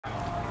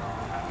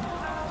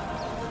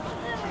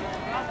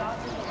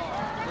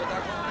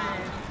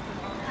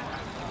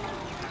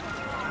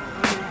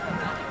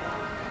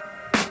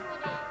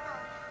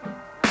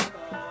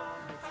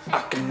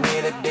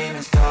the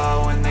demons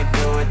call when they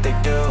do what they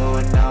do.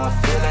 And now I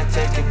feel like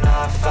taking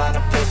off, find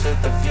a place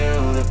with a view.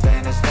 The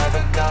pain is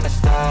never gonna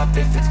stop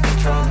if it's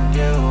controlling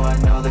you. I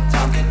know that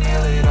time can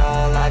heal it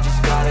all, I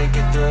just gotta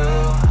get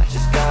through. I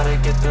just gotta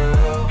get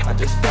through, I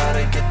just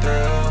gotta get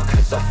through.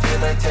 Cause I feel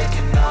like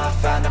taking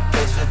off, find a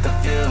place with a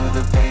view.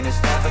 The pain is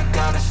never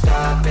gonna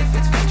stop if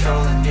it's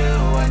controlling you.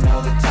 I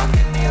know that time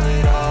can heal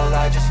it all,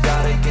 I just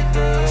gotta get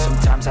through.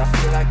 Sometimes I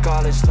feel like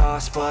all is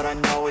lost, but I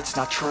know it's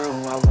not true.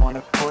 I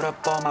wanna put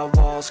up all my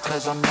walls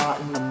cause I'm not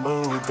in the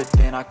mood. But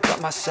then I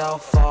cut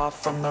myself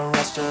off from the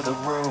rest of the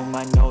room.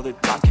 I know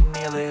that time can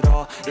heal it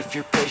all if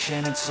you're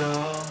patient and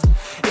soon.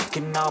 It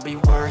can all be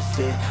worth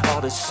it,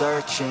 all the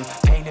searching.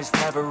 Pain is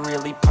never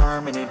really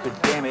permanent, but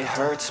damn it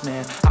hurts,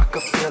 man. I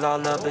could feel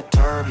all of the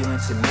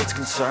turbulence and it's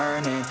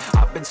concerning.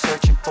 I've been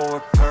searching for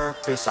a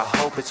purpose, I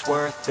hope it's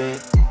worth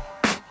it.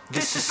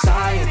 This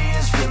society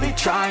is really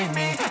trying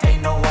me.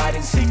 Ain't no hide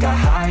and seek, I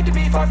hide to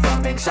be far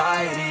from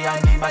anxiety.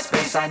 I need my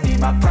space, I need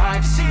my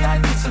privacy. I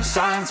need some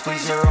silence,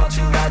 please, you're all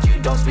too loud.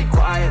 You don't speak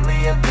quietly,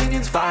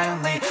 opinions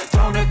violently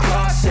thrown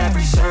across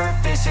every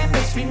surface. It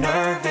makes me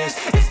nervous,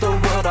 is the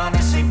world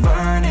honestly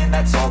burning?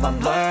 That's all I'm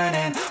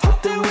learning.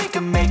 Hope that we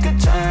can make a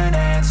turn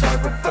and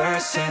start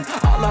reversing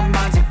all our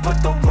minds and put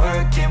the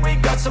work in. We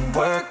got some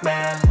work,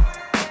 man.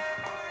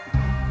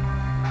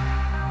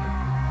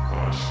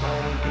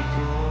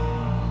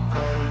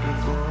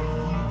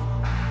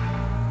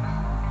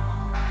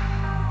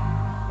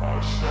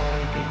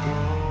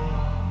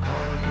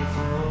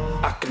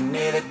 I can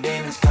hear the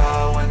demons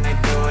call when they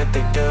do what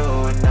they do.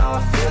 And now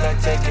I feel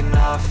like taking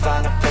off,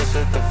 find a place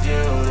with a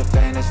view. The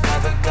pain is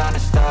never gonna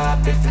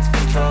stop if it's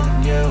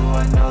controlling you.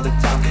 I know that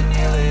time can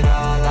heal it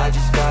all, I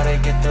just gotta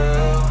get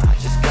through. I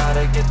just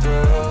gotta get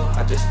through,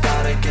 I just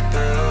gotta get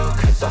through.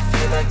 Cause I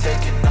feel like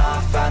taking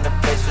off, find a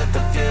place with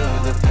a view.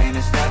 The pain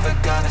is never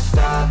gonna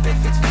stop if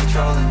it's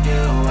controlling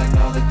you. I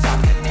know that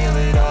time can heal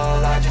it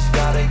all, I just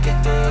gotta get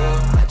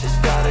through. I just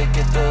gotta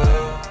get through.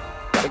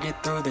 Gotta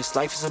get through this,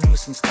 life is a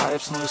nuisance, tie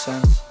up some loose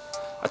ends.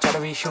 I try to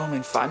be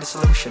human, find a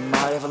solution,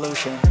 my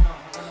evolution.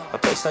 A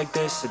place like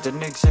this, it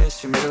didn't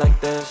exist, we made it like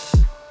this.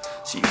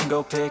 So you can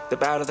go pick the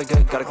bad or the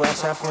good, got a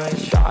glass half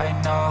wish. I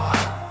know,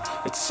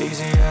 it's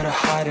easier to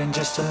hide than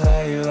just to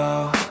lay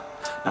low.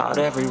 Not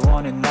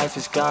everyone in life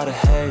has got a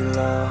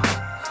halo.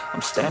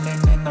 I'm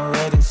standing in the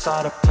red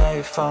inside a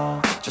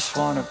payphone, just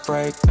wanna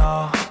break,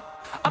 no.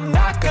 I'm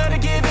not gonna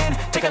give in,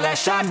 take a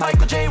last shot,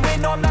 Michael J.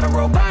 Win. No, I'm not a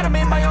robot, I'm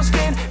in my own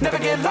skin. Never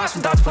get lost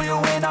when thoughts pull you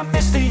in. I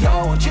miss the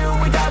old you,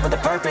 we died with a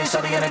purpose.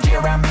 All the energy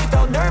around me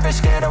felt nervous,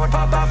 scared I would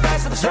pop out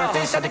fast to the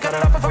surface. Had to cut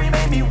it off before you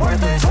made me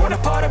worthless. Torn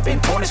apart, I've been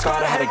torn and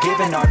scarred. I had a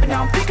given art, but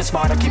now I'm thinking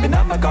smart. I'm keeping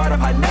up my guard, I'm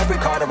hiding every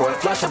card. A royal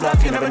flush of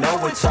love, you never know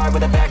what's hard.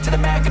 With a back to the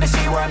mat, gonna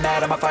see where I'm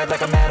at. I'ma fight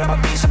like I'm mad, I'ma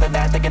be something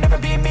that they can never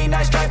be me.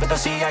 Nice try, but they'll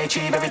see I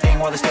achieve everything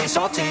while they stay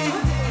salty.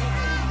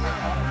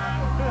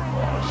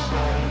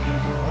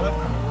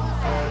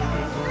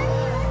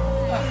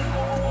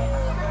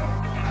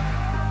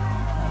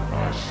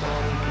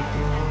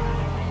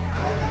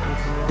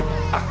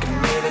 I can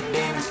hear the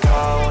demons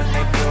call when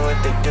they do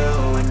what they do.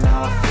 And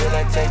now I feel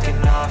like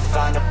taking off,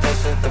 find a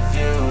place with a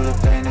view. The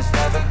pain is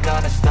never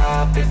gonna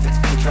stop if it's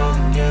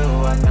controlling you.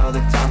 I know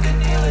that time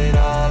can heal it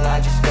all, I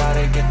just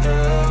gotta get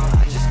through.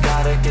 I just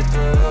gotta get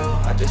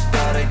through, I just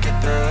gotta get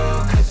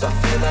through. Cause I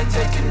feel like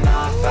taking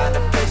off,